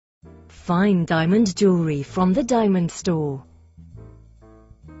Fine diamond jewelry from the Diamond Store.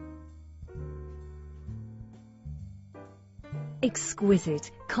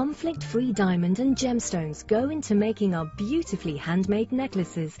 Exquisite, conflict-free diamond and gemstones go into making our beautifully handmade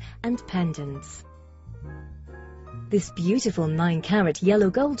necklaces and pendants. This beautiful 9-carat yellow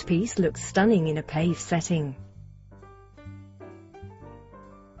gold piece looks stunning in a Pave setting.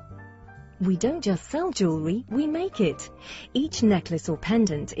 We don't just sell jewelry, we make it. Each necklace or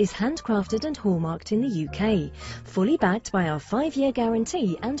pendant is handcrafted and hallmarked in the UK, fully backed by our 5-year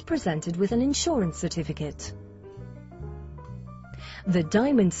guarantee and presented with an insurance certificate. The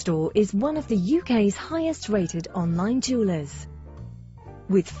Diamond Store is one of the UK's highest-rated online jewellers.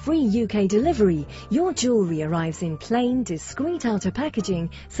 With free UK delivery, your jewelry arrives in plain, discreet outer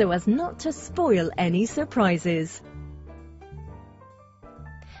packaging so as not to spoil any surprises.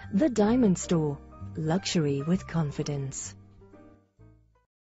 The Diamond Store. Luxury with confidence.